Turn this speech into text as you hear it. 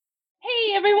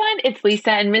everyone. It's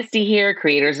Lisa and Misty here,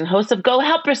 creators and hosts of Go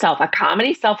Help Yourself, a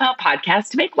comedy self-help podcast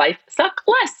to make life suck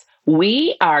less.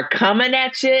 We are coming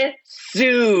at you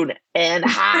soon and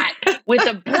hot with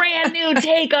a brand new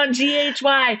take on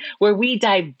GHY, where we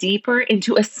dive deeper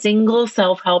into a single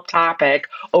self-help topic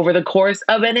over the course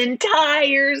of an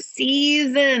entire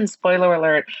season. Spoiler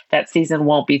alert, that season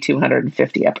won't be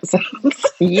 250 episodes.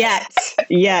 Yet.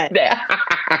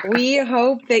 We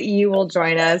hope that you will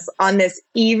join us on this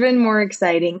even more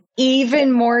exciting,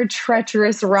 even more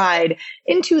treacherous ride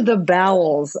into the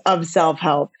bowels of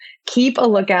self-help. Keep a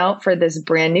lookout for this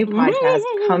brand new podcast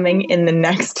coming in the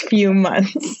next few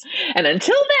months. And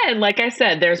until then, like I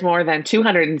said, there's more than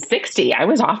 260. I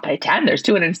was off by 10. There's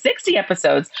 260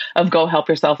 episodes of Go Help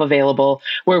Yourself available,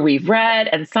 where we've read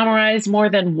and summarized more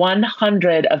than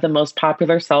 100 of the most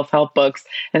popular self-help books,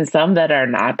 and some that are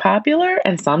not popular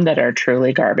and some that are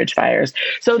truly garbage fires,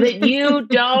 so that you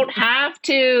don't have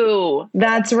to.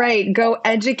 That's right. Go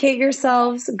educate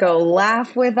yourselves. Go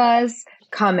laugh with us.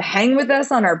 Come hang with us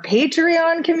on our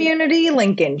Patreon community,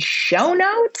 link in show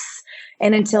notes.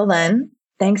 And until then,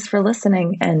 thanks for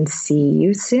listening and see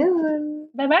you soon.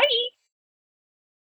 Bye-bye.